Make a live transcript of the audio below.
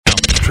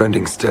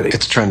Trending steady.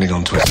 It's trending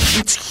on Twitter.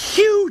 It's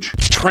huge.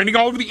 It's trending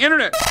all over the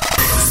internet.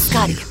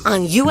 Scotty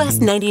on US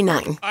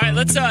 99. All right,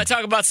 let's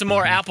talk about some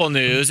more Apple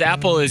news.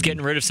 Apple is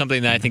getting rid of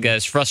something that I think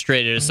has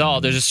frustrated us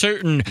all. There's a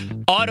certain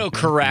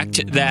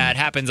autocorrect that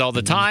happens all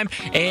the time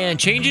and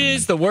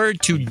changes the word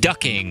to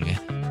ducking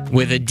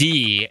with a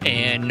D,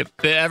 and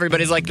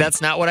everybody's like, that's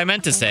not what I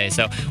meant to say.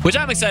 So, which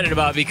I'm excited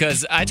about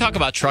because I talk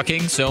about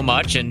trucking so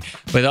much, and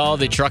with all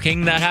the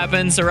trucking that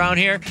happens around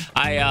here,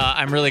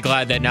 I'm really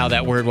glad that now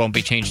that word won't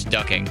be changed to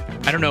ducking.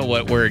 I don't know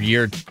what word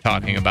you're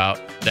talking about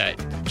that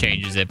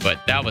changes it, but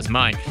that was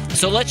mine.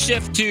 So let's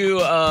shift to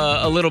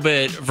a little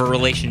bit of a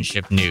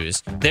relationship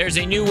news. There's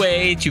a new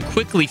way to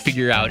quickly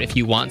figure out if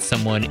you want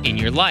someone in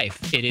your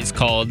life. It is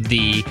called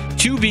the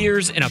 2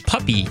 beers and a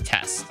puppy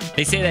test.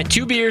 They say that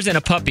 2 beers and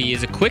a puppy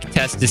is a quick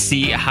test to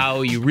see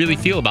how you really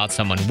feel about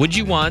someone. Would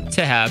you want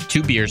to have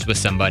 2 beers with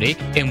somebody?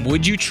 And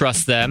would you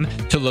trust them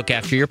to look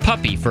after your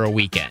puppy for a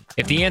weekend?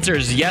 If the answer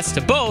is yes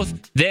to both,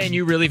 then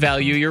you really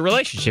value your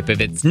relationship. If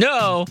it's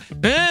no,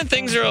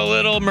 things are a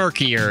little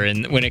murkier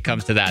when it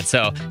comes to that.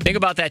 So think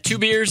about that 2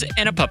 beers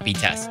and a puppy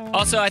test.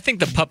 Also, I think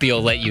the puppy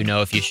will let you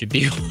know if you should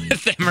be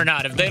with them or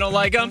not. If they don't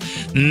like them,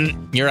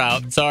 you're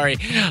out. Sorry.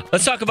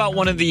 Let's talk about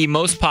one of the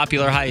most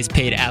popular, highest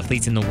paid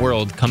athletes in the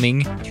world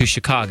coming to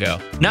Chicago.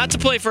 Not to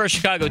play for a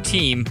Chicago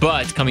team,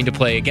 but coming to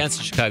play against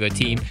a Chicago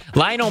team.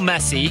 Lionel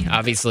Messi,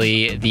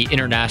 obviously the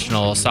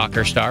international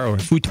soccer star or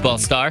football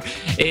star,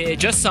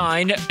 just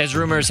signed, as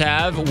rumors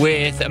have,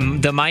 with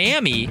the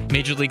Miami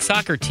Major League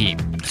Soccer team.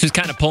 So he's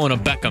kind of pulling a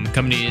Beckham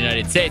coming to the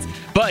United States.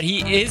 But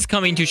he is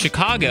coming to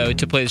Chicago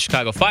to play the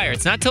Chicago Fire.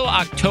 It's not till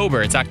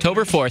October. It's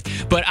October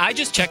 4th. But I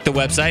just checked the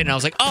website and I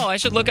was like, oh, I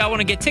want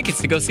to get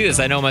tickets to go see this.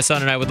 I know my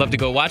son and I would love to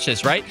go watch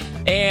this, right?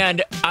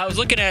 And I was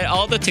looking at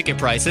all the ticket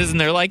prices and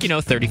they're like,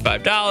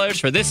 $35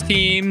 for this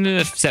team,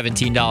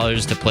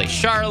 $17 to play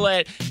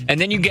Charlotte. And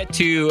then you get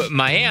to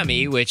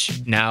Miami,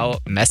 which now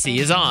Messi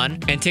is on,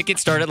 and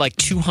tickets start at like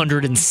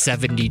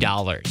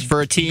 $270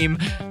 for a team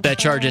that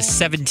charges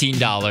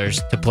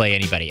 $17 to play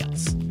anybody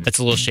else. That's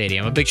a little shady.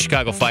 I'm a big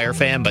Chicago Fire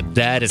fan, but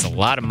that is a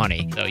lot of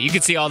money. So you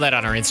can see all that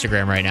on our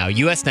Instagram right now,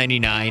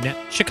 US99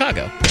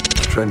 Chicago.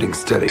 Trending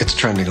steady. It's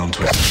trending on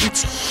Twitter.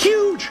 It's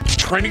huge. It's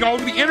trending all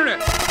over the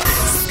internet.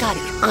 Scotty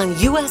on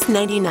US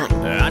 99.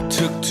 I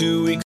took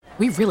 2 weeks.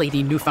 We really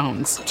need new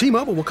phones.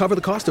 T-Mobile will cover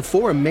the cost of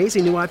 4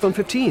 amazing new iPhone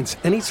 15s,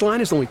 and each line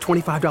is only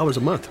 $25 a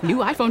month. New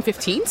iPhone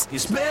 15s?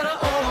 It's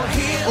better over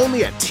here.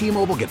 Only at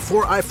T-Mobile, get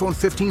 4 iPhone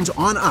 15s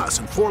on us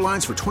and 4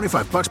 lines for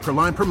 $25 per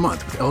line per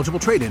month with eligible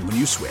trade-in when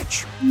you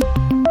switch.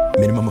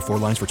 Minimum of 4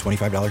 lines for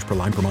 $25 per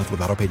line per month with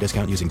autopay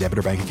discount using debit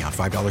or bank account.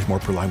 $5 more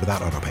per line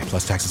without autopay,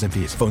 plus taxes and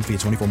fees. Phone fee at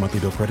 24 monthly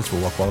bill credits for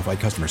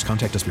well-qualified customers.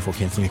 Contact us before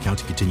canceling account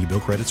to continue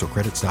bill credits or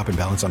credit stop and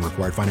balance on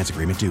required finance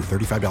agreement due.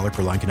 $35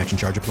 per line connection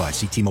charge applies.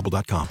 See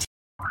T-Mobile.com.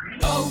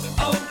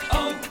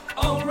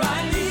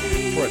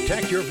 O'Reilly.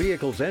 Protect your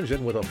vehicle's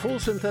engine with a full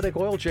synthetic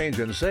oil change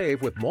and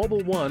save with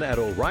Mobil 1 at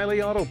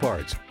O'Reilly Auto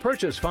Parts.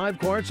 Purchase 5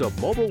 quarts of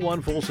Mobil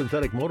 1 full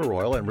synthetic motor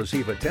oil and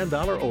receive a $10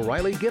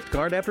 O'Reilly gift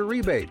card after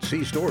rebate.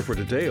 See store for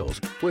details.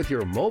 With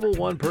your Mobil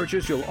 1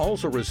 purchase, you'll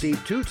also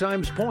receive 2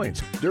 times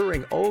points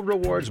during O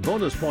Rewards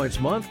Bonus Points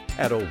Month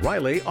at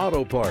O'Reilly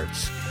Auto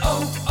Parts.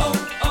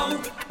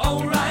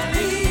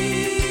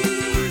 O'Reilly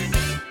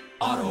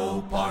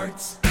Auto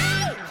Parts.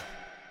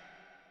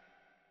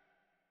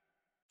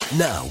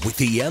 Now, with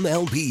the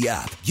MLB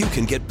app, you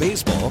can get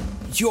baseball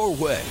your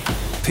way.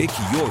 Pick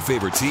your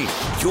favorite team,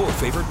 your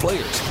favorite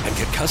players, and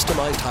get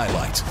customized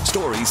highlights,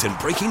 stories, and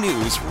breaking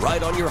news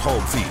right on your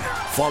home feed.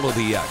 Follow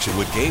the action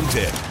with Game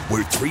Day,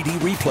 where 3D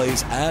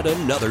replays add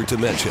another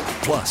dimension.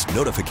 Plus,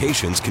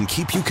 notifications can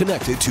keep you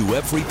connected to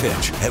every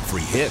pitch,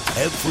 every hit,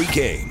 every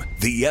game.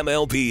 The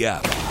MLB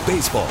app.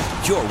 Baseball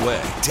your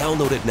way.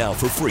 Download it now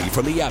for free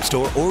from the App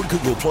Store or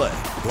Google Play.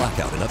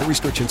 Blackout and other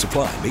restrictions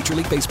apply. Major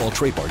League Baseball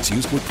trademarks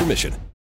used with permission.